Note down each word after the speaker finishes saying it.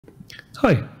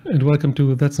Hi, and welcome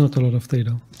to That's Not a Lot of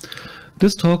Data.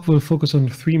 This talk will focus on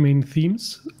three main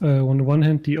themes. On the one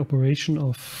hand, the operation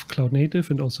of cloud native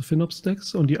and also FinOps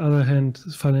stacks. On the other hand,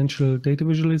 financial data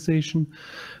visualization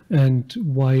and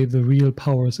why the real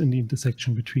power is in the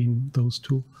intersection between those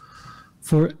two.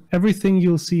 For everything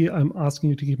you'll see, I'm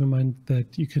asking you to keep in mind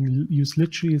that you can use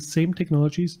literally the same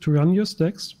technologies to run your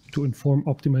stacks, to inform,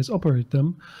 optimize, operate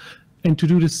them, and to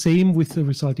do the same with the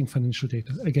resulting financial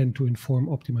data, again, to inform,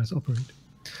 optimize, operate.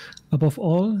 Above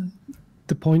all,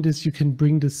 the point is you can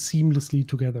bring this seamlessly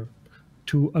together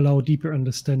to allow deeper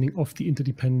understanding of the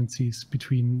interdependencies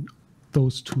between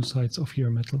those two sides of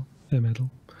your medal.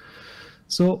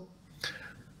 So,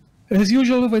 as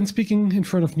usual, when speaking in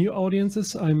front of new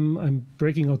audiences, I'm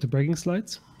breaking out the bragging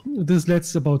slides. This is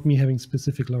less about me having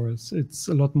specific laurels. It's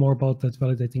a lot more about that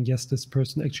validating, yes, this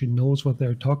person actually knows what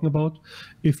they're talking about.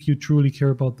 If you truly care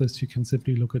about this, you can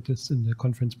simply look at this in the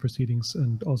conference proceedings,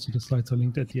 and also the slides are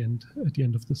linked at the end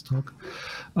of this talk.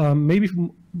 Maybe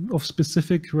of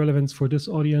specific relevance for this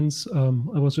audience, I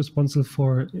was responsible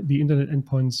for the internet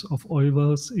endpoints of oil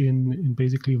wells in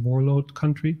basically warlord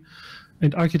country,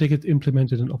 and architected,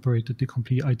 implemented, and operated the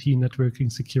complete IT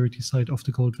networking security side of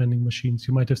the gold vending machines.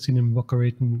 You might have seen him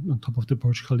operating on top of the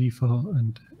Burj Khalifa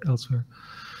and elsewhere.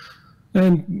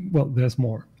 And, well, there's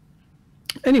more.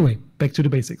 Anyway, back to the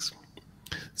basics.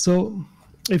 So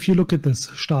if you look at this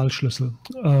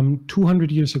Stahlschlüssel,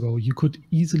 200 years ago, you could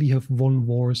easily have won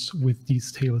wars with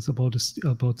these tales about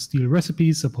steel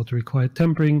recipes, about the required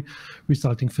tempering,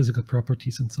 resulting physical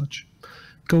properties and such.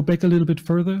 Go back a little bit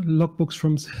further, logbooks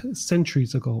from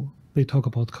centuries ago. They talk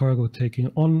about cargo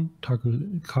taking on,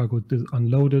 cargo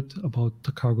unloaded, about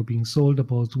the cargo being sold,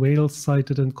 about whales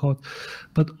sighted and caught,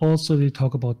 but also they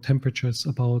talk about temperatures,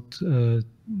 about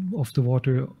of the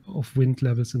water, of wind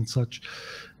levels and such.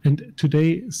 And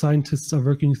today, scientists are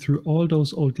working through all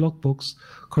those old logbooks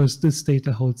because this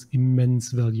data holds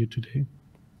immense value today.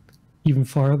 Even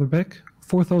farther back,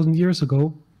 4,000 years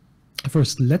ago, the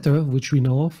first letter, which we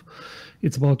know of,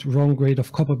 it's about wrong grade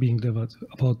of copper being delivered,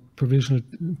 about provisional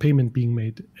payment being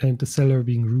made, and the seller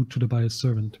being rude to the buyer's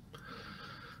servant.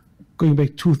 Going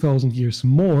back 2,000 years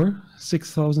more,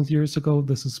 6,000 years ago,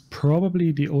 this is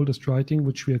probably the oldest writing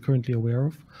which we are currently aware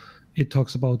of. It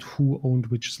talks about who owned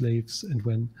which slaves and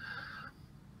when.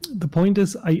 The point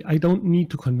is, I don't need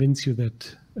to convince you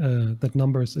that that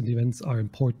numbers and events are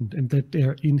important and that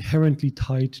they're inherently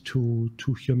tied to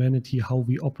humanity, how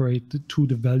we operate, to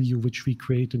the value which we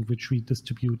create and which we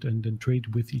distribute and then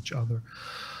trade with each other.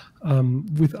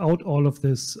 Without all of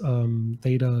this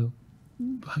data,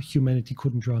 humanity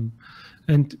couldn't run.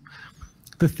 And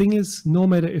the thing is, no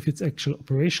matter if it's actual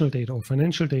operational data or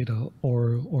financial data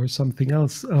or something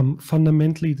else,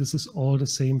 fundamentally, this is all the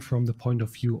same from the point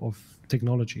of view of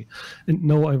technology. And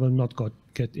no, I will not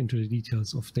get into the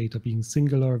details of data being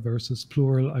singular versus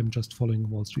plural. I'm just following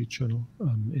Wall Street Journal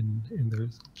in their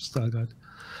style guide.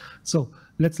 So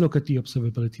let's look at the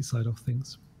observability side of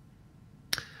things.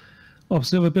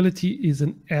 Observability is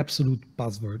an absolute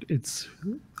buzzword. It's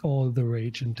all the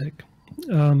rage in tech.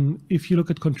 If you look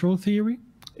at control theory,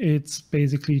 it's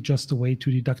basically just a way to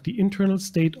deduct the internal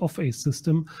state of a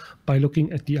system by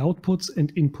looking at the outputs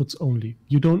and inputs only.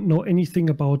 You don't know anything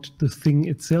about the thing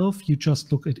itself. You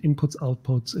just look at inputs,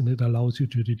 outputs, and it allows you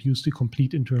to deduce the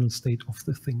complete internal state of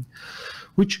the thing,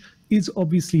 which is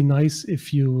obviously nice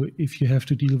if you have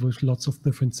to deal with lots of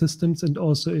different systems. And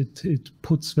also it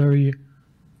puts very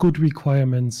good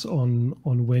requirements on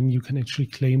when you can actually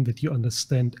claim that you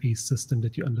understand a system,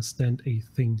 that you understand a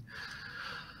thing.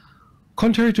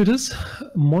 Contrary to this,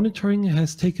 monitoring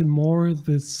has taken more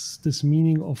this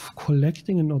meaning of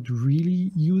collecting and not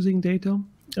really using data.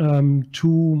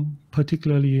 Two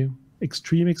particularly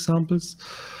extreme examples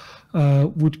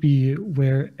would be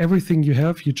where everything you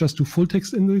have, you just do full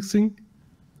text indexing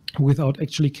without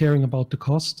actually caring about the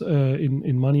cost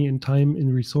in money, in time,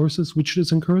 in resources, which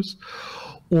this incurs.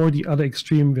 Or the other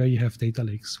extreme where you have data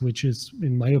lakes, which is,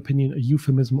 in my opinion, a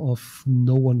euphemism of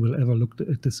no one will ever look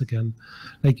at this again.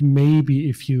 Like maybe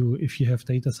if you have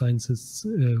data scientists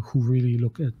who really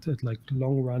look at like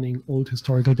long-running old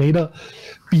historical data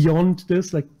beyond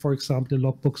this, like for example, the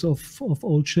logbooks of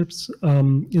old ships,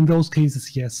 in those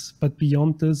cases, yes. But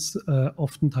beyond this,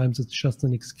 oftentimes it's just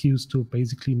an excuse to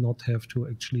basically not have to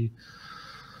actually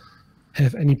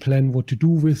have any plan what to do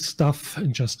with stuff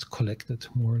and just collect it,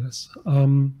 more or less,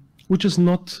 which is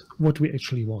not what we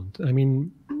actually want. I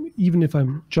mean, even if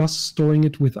I'm just storing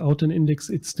it without an index,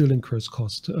 it still incurs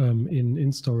cost in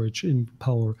storage, in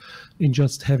power, in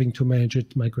just having to manage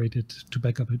it, migrate it, to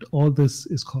backup it. All this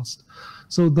is cost.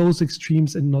 So those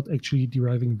extremes and not actually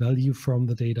deriving value from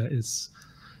the data is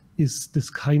is this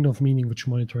kind of meaning which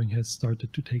monitoring has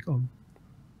started to take on.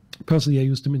 Personally, I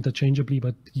use them interchangeably,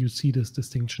 but you see this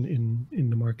distinction in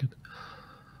the market.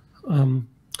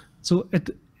 So at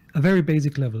a very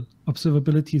basic level,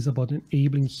 observability is about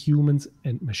enabling humans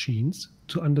and machines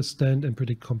to understand and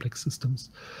predict complex systems.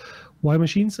 Why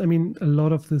machines? I mean, a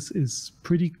lot of this is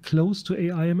pretty close to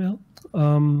AI/ML.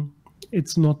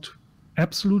 It's not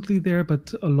absolutely there,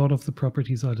 but a lot of the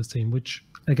properties are the same, which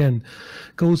again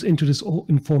goes into this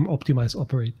inform, optimize,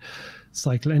 operate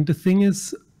cycle. And the thing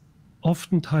is,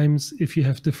 oftentimes, if you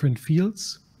have different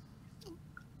fields,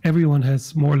 everyone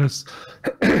has more or less,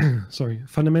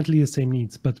 fundamentally the same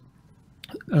needs. But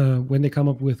when they come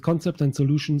up with concepts and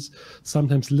solutions,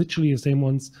 sometimes literally the same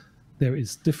ones, there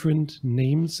is different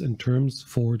names and terms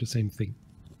for the same thing.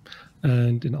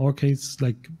 And in our case,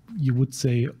 like you would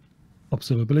say,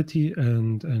 observability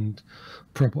and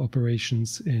proper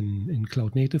operations in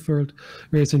cloud native world,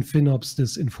 whereas in FinOps,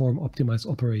 this inform, optimize,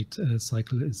 operate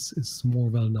cycle is more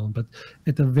well known. But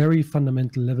at a very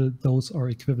fundamental level, those are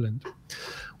equivalent,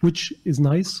 which is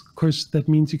nice. Of course, that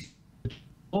means you can do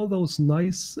all those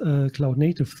nice cloud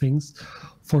native things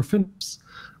for FinOps.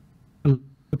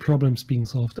 The problems being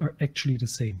solved are actually the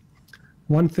same.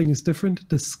 One thing is different.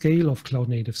 The scale of cloud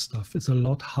native stuff is a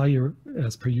lot higher,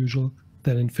 as per usual,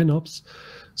 than in FinOps.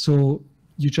 So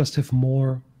you just have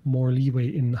more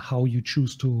leeway in how you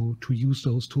choose to use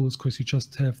those tools, because you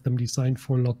just have them designed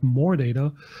for a lot more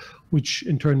data, which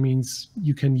in turn means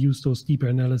you can use those deeper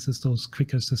analysis, those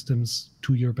quicker systems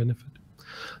to your benefit.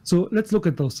 So let's look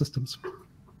at those systems.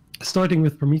 Starting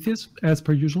with Prometheus, as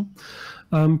per usual.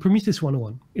 Prometheus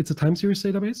 101. It's a time series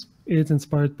database. It's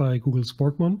inspired by Google's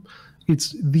Borgmon.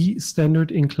 It's the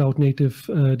standard in cloud native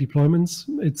deployments.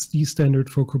 It's the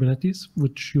standard for Kubernetes,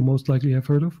 which you most likely have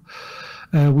heard of.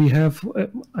 We have,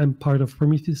 I'm part of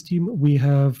Prometheus team. We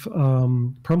have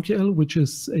PromQL, which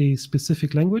is a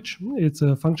specific language. It's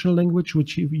a functional language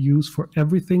which you use for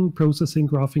everything: processing,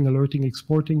 graphing, alerting,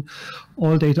 exporting.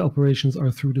 All data operations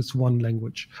are through this one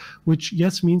language, which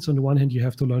yes means on the one hand you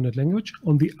have to learn that language.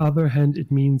 On the other hand,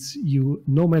 it means you,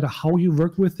 no matter how you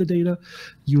work with the data,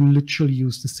 you literally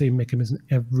use the same mechanism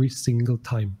every single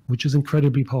time, which is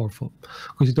incredibly powerful,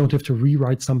 because you don't have to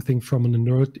rewrite something from an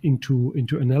alert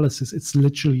into analysis. It's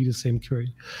literally the same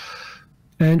query.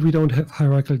 And we don't have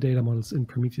hierarchical data models in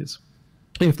Prometheus.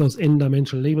 We have those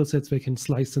n-dimensional label sets where you can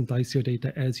slice and dice your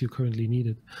data as you currently need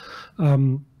it.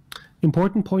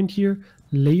 Important point here,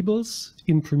 labels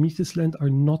in Prometheus land are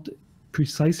not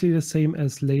precisely the same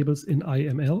as labels in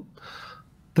IML.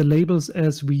 The labels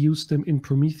as we use them in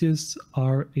Prometheus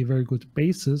are a very good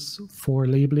basis for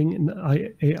labeling in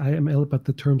AIML, but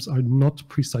the terms are not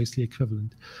precisely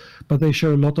equivalent. But they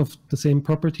share a lot of the same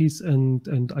properties,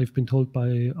 and I've been told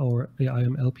by our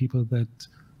AIML people that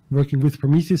working with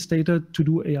Prometheus data to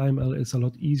do AIML is a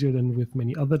lot easier than with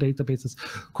many other databases.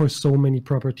 Of course, so many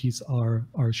properties are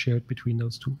shared between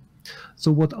those two.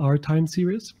 So what are time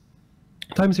series?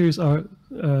 Time series are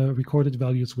recorded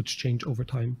values which change over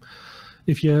time.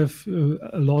 If you have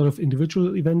a lot of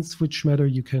individual events which matter,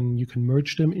 you can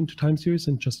merge them into time series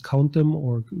and just count them,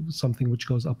 or something which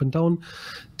goes up and down.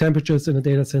 Temperatures in a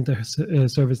data center,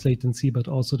 service latency, but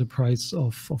also the price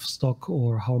of stock,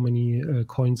 or how many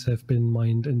coins have been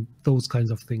mined, and those kinds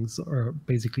of things are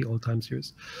basically all time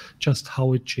series, just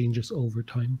how it changes over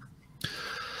time.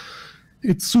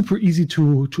 It's super easy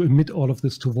to emit all of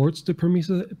this towards the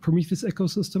Prometheus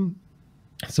ecosystem.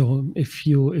 So if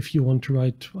you want to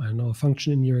write, I don't know, a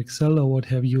function in your Excel or what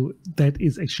have you, that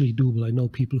is actually doable. I know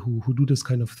people who do this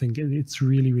kind of thing. It's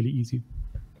really, really easy.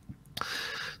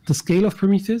 The scale of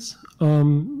Prometheus,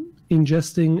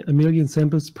 ingesting 1 million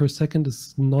samples per second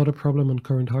is not a problem on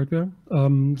current hardware.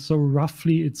 So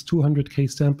roughly it's 200K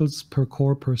samples per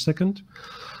core per second.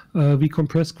 We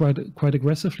compress quite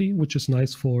aggressively, which is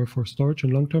nice for storage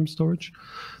and long-term storage.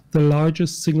 The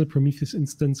largest single Prometheus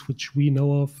instance which we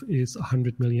know of is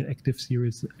 100 million active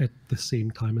series at the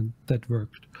same time, and that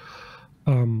worked.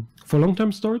 For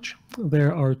long-term storage,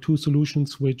 there are two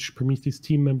solutions which Prometheus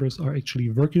team members are actually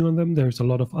working on them. There's a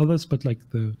lot of others, but like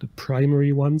the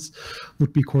primary ones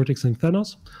would be Cortex and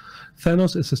Thanos.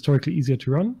 Thanos is historically easier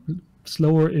to run,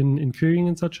 slower in querying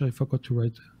and such. I forgot to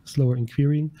write slower in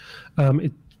querying.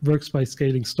 It works by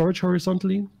scaling storage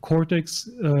horizontally. Cortex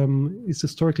is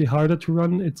historically harder to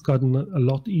run. It's gotten a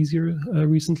lot easier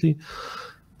recently.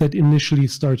 That initially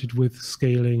started with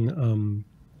scaling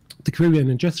the query and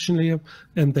ingestion layer,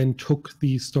 and then took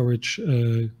the storage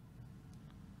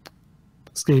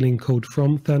scaling code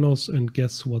from Thanos, and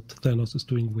guess what Thanos is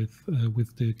doing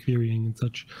with the querying and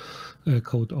such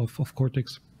code of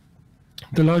Cortex.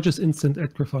 The largest instance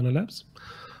at Grafana Labs.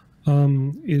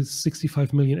 is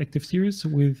 65 million active series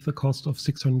with a cost of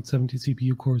 670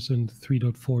 CPU cores and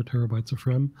 3.4 terabytes of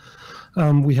RAM.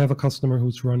 We have a customer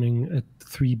who's running at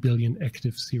 3 billion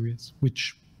active series,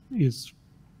 which is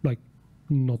like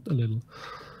not a little.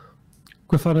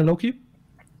 Grafana Loki.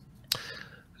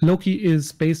 Loki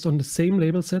is based on the same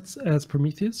label sets as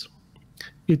Prometheus.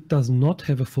 It does not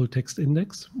have a full text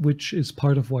index, which is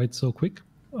part of why it's so quick.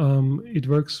 It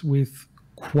works with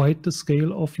quite the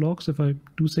scale of logs, if I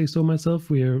do say so myself.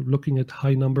 We are looking at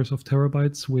high numbers of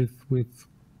terabytes with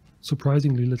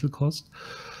surprisingly little cost.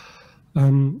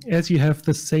 As you have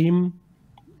the same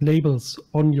labels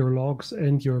on your logs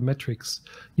and your metrics,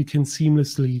 you can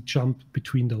seamlessly jump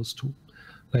between those two.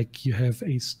 Like you have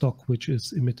a stock which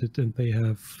is emitted and they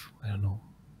have, I don't know,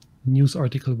 news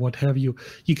article, what have you.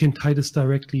 You can tie this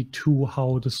directly to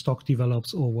how the stock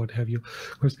develops or what have you.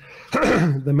 Of course,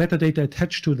 the metadata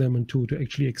attached to them and to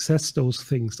actually access those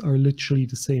things are literally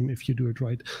the same if you do it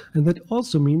right. And that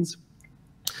also means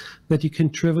that you can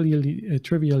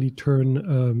trivially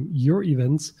turn your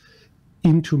events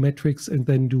into metrics and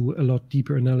then do a lot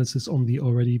deeper analysis on the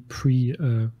already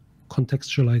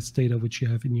contextualized data which you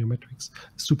have in your metrics.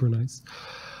 Super nice.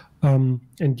 And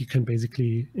you can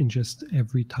basically ingest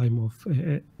every type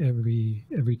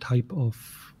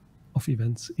of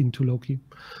events into Loki.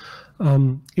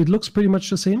 It looks pretty much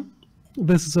the same.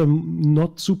 This is a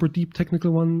not super deep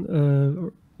technical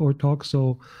one or talk,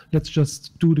 so let's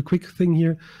just do the quick thing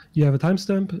here. You have a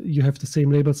timestamp, you have the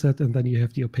same label set, and then you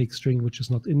have the opaque string which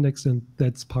is not indexed, and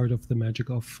that's part of the magic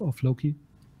of Loki.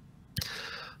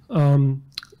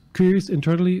 Queries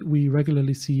internally, we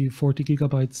regularly see 40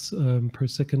 gigabytes per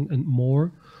second and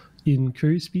more in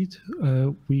query speed.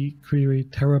 We query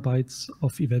terabytes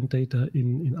of event data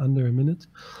in under a minute,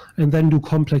 and then do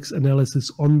complex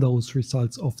analysis on those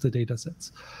results of the data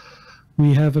sets.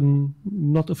 We have a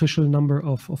not official number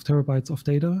of terabytes of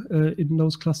data in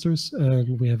those clusters,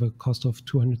 and we have a cost of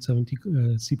 270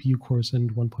 CPU cores and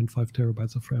 1.5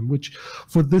 terabytes of RAM, which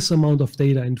for this amount of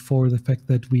data and for the fact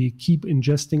that we keep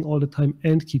ingesting all the time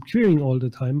and keep querying all the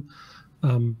time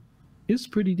is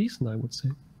pretty decent, I would say.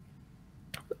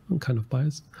 I'm kind of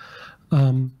biased.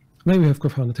 Then we have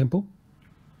Grafana Tempo.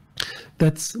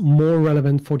 That's more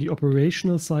relevant for the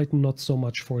operational side, not so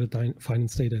much for the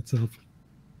finance data itself.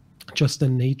 Just the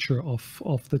nature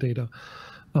of the data.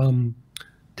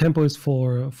 Tempo is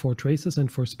for traces and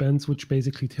for spans, which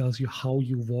basically tells you how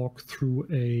you walk through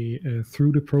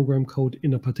through the program code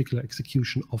in a particular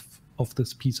execution of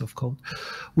this piece of code,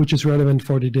 which is relevant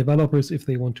for the developers if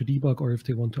they want to debug or if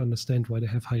they want to understand why they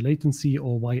have high latency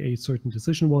or why a certain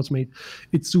decision was made.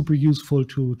 It's super useful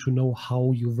to know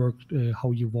how you worked,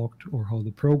 how you walked, or how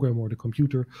the program or the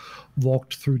computer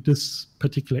walked through this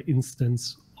particular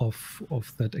instance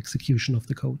of that execution of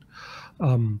the code.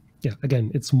 Yeah, again,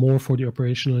 it's more for the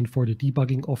operational and for the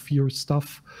debugging of your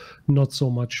stuff, not so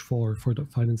much for the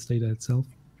finance data itself.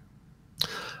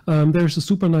 There's a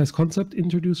super nice concept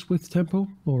introduced with Tempo,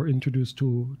 or introduced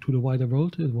to the wider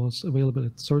world. It was available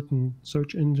at certain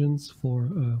search engines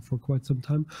for quite some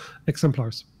time.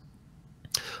 Exemplars,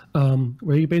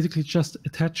 where you basically just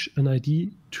attach an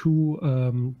ID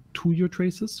to your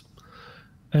traces.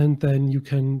 And then you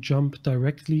can jump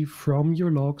directly from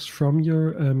your logs, from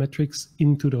your metrics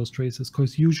into those traces.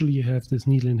 Because usually you have this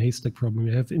needle in haystack problem.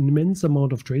 You have an immense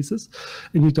amount of traces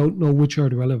and you don't know which are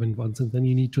the relevant ones. And then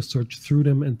you need to search through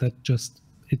them, and that just,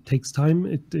 it takes time.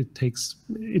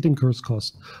 It incurs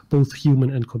cost, both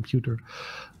human and computer.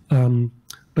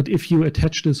 But if you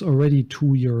attach this already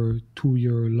to your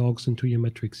logs and to your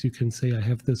metrics, you can say, I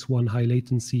have this one high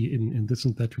latency in this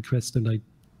and that request, and I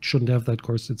shouldn't have that, of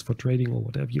course, it's for trading or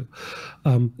whatever you.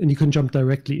 And you can jump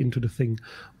directly into the thing.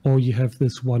 Or you have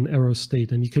this one error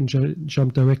state, and you can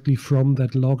jump directly from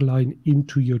that log line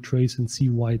into your trace and see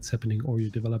why it's happening, or your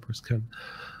developers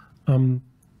can.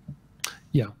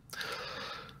 Yeah.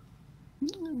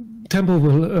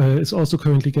 Tempo is also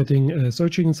currently getting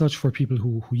searching and such for people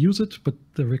who use it, but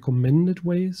the recommended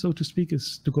way, so to speak,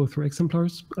 is to go through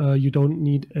exemplars. You don't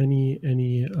need any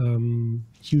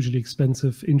hugely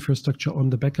expensive infrastructure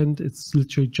on the backend. It's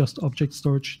literally just object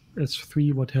storage,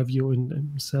 S3, what have you, in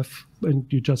CNCF,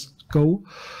 and you just go.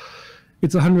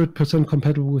 It's 100%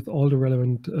 compatible with all the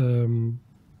relevant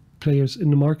players in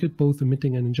the market, both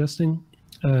emitting and ingesting.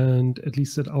 And at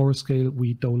least at our scale,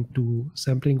 we don't do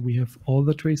sampling. We have all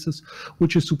the traces,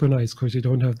 which is super nice because you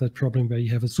don't have that problem where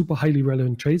you have a super highly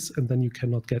relevant trace and then you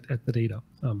cannot get at the data,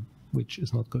 which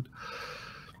is not good.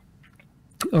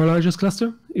 Our largest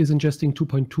cluster is ingesting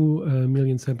 2.2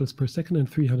 million samples per second and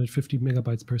 350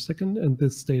 megabytes per second. And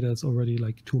this data is already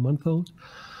like 2 months old.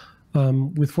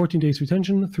 With 14 days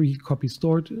retention, 3 copies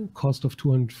stored, cost of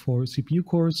 204 CPU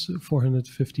cores,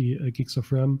 450 gigs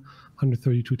of RAM,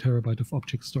 132 terabyte of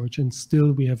object storage, and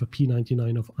still we have a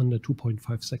P99 of under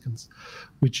 2.5 seconds,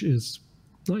 which is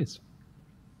nice.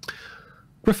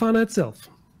 Grafana itself.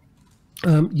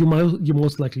 You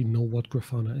most likely know what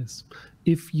Grafana is.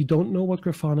 If you don't know what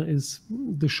Grafana is,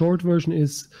 the short version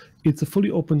is it's a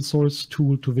fully open source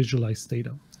tool to visualize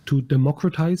data, to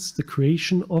democratize the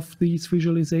creation of these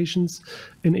visualizations,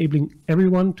 enabling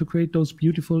everyone to create those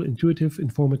beautiful, intuitive,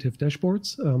 informative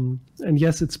dashboards. And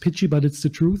yes, it's pitchy, but it's the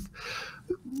truth.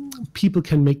 People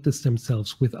can make this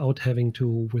themselves without having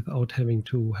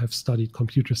to have studied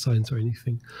computer science or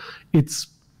anything. It's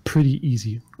pretty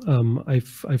easy.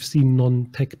 I've seen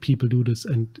non-tech people do this,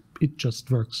 and it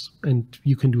just works. And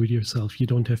you can do it yourself. You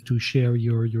don't have to share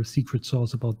your secret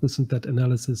sauce about this and that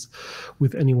analysis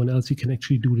with anyone else. You can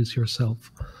actually do this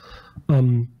yourself.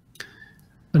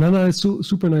 Another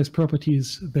super nice property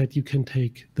is that you can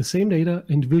take the same data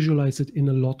and visualize it in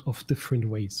a lot of different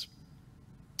ways,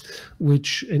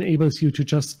 which enables you to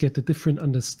just get a different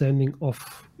understanding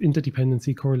of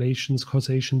interdependency, correlations,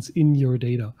 causations in your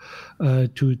data,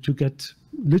 to get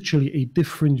literally a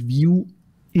different view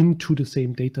into the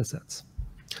same data sets.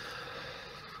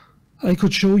 I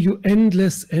could show you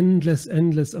endless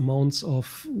amounts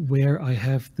of where I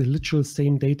have the literal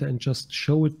same data and just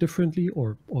show it differently,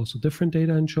 or also different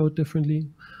data and show it differently.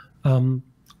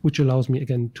 Which allows me,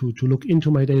 again, to look into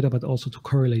my data, but also to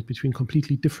correlate between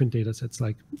completely different data sets.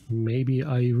 Like maybe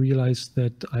I realized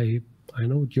that I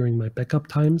know during my backup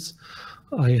times,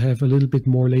 I have a little bit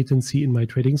more latency in my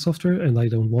trading software, and I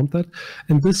don't want that.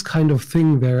 And this kind of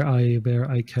thing where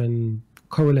I can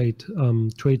correlate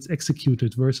trades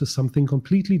executed versus something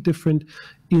completely different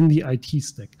in the IT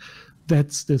stack.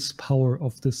 That's this power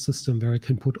of this system, where I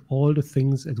can put all the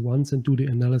things at once and do the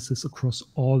analysis across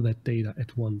all that data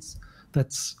at once.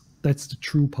 That's the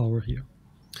true power here.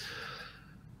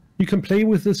 You can play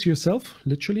with this yourself,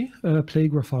 literally. Play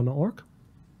Grafana.org,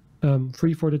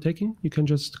 free for the taking. You can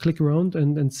just click around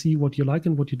and see what you like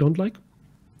and what you don't like.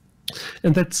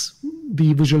 And that's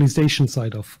the visualization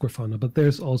side of Grafana, but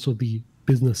there's also the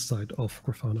business side of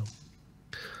Grafana.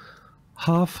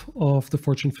 Half of the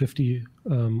Fortune 50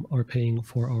 are paying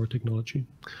for our technology.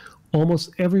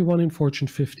 Almost everyone in Fortune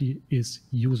 50 is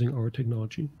using our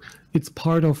technology. It's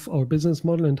part of our business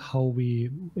model and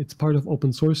it's part of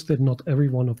open source that not every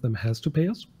one of them has to pay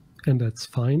us, and that's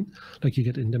fine. Like you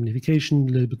get indemnification,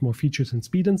 a little bit more features and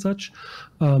speed and such,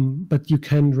 but you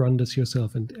can run this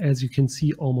yourself. And as you can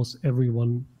see, almost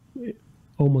everyone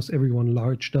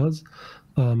large does,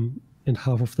 and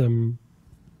half of them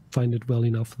find it well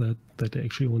enough that they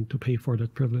actually want to pay for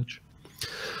that privilege.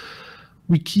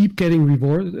 We keep getting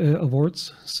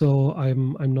awards, so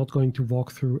I'm not going to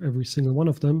walk through every single one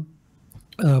of them.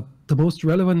 The most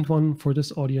relevant one for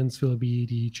this audience will be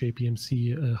the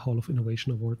JPMC Hall of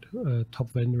Innovation Award,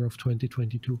 Top Vendor of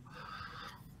 2022.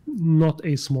 Not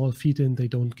a small feat, and they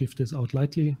don't give this out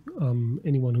lightly.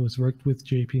 Anyone who has worked with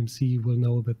JPMC will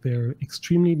know that they're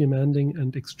extremely demanding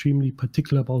and extremely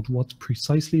particular about what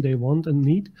precisely they want and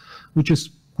need, which is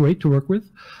great to work with.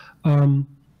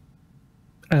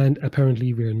 And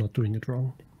apparently we're not doing it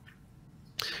wrong.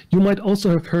 You might also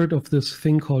have heard of this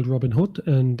thing called Robinhood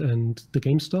and the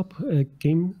GameStop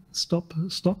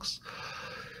stocks.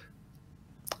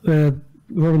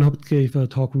 Robinhood gave a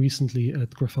talk recently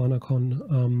at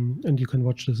GrafanaCon, and you can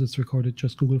watch this, it's recorded,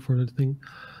 just Google for the thing.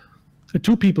 A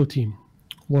 2-people team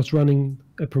was running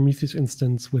a Prometheus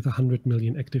instance with 100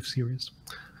 million active series.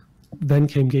 Then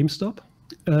came GameStop,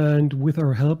 and with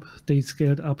our help, they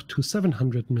scaled up to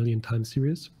 700 million time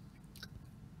series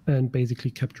and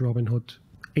basically kept Robinhood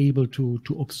able to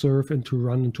observe and to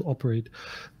run and to operate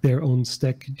their own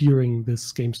stack during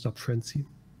this GameStop frenzy.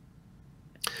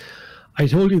 I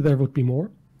told you there would be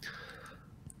more.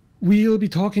 We'll be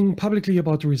talking publicly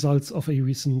about the results of a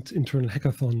recent internal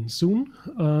hackathon soon.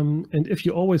 And if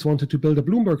you always wanted to build a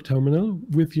Bloomberg terminal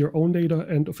with your own data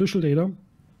and official data,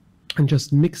 and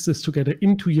just mix this together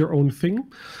into your own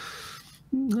thing,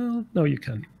 well, now you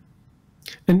can.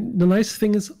 And the nice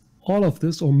thing is, all of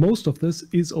this, or most of this,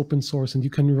 is open source, and you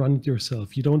can run it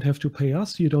yourself. You don't have to pay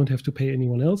us, you don't have to pay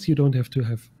anyone else, you don't have to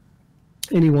have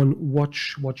anyone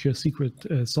watch your secret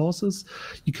sources.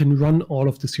 You can run all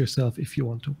of this yourself if you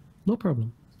want to, no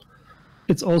problem.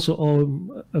 It's also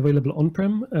all available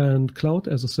on-prem and cloud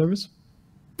as a service.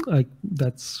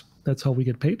 That's how we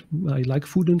get paid. I like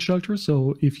food and shelter,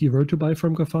 so if you were to buy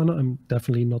from Grafana, I'm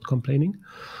definitely not complaining.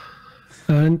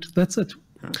 And that's it.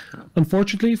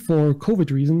 Unfortunately, for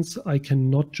COVID reasons, I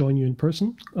cannot join you in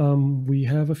person. We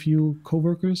have a few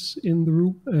coworkers in the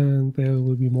room, and they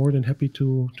will be more than happy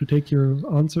to take your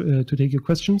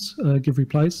questions, give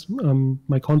replies.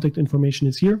 My contact information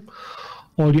is here.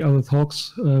 All the other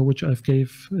talks which I've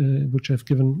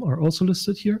given are also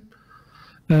listed here.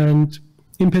 And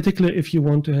in particular, if you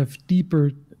want to have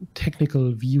deeper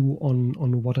technical view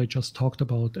on what I just talked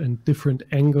about and different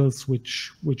angles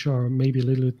which are maybe a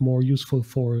little bit more useful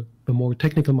for the more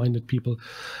technical minded people,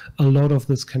 a lot of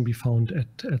this can be found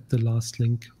at the last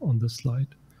link on this slide.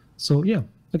 So yeah,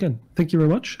 again, thank you very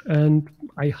much, and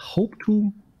I hope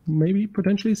to maybe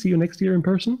potentially see you next year in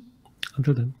person.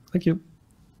 Until then, thank you.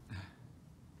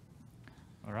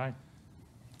 All right,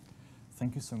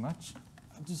 thank you so much.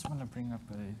 I just want to bring up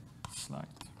a slide.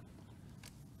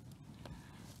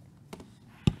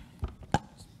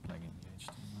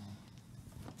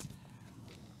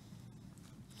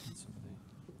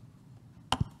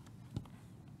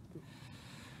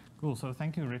 Cool, so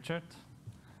thank you, Richard.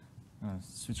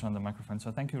 Switch on the microphone.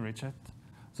 So thank you, Richard.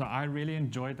 So I really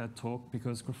enjoyed that talk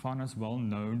because Grafana is well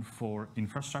known for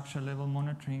infrastructure level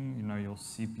monitoring, you know, your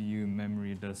CPU,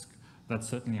 memory, disk. That's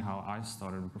certainly how I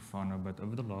started with Grafana, but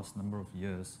over the last number of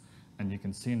years, and you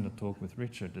can see in the talk with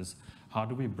Richard, is how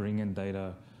do we bring in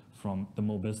data from the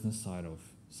more business side of,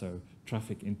 so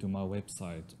traffic into my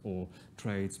website or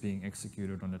trades being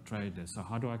executed on a trade desk. So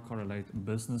how do I correlate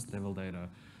business level data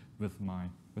with my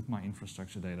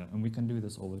infrastructure data? And we can do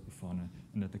this all with Grafana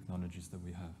and the technologies that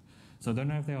we have. So I don't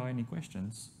know if there are any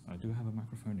questions. I do have a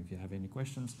microphone if you have any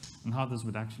questions on how this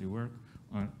would actually work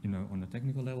on a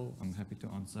technical level. I'm happy to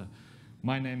answer.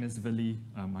 My name is Willy.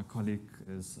 My colleague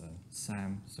is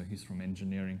Sam, so he's from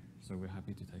engineering. So we're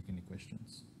happy to take any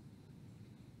questions.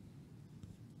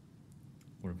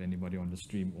 Or if anybody on the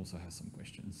stream also has some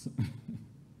questions.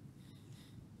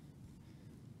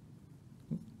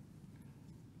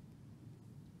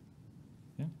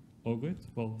 All good.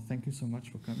 Well, thank you so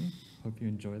much for coming. Hope you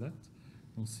enjoy that.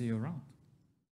 We'll see you around.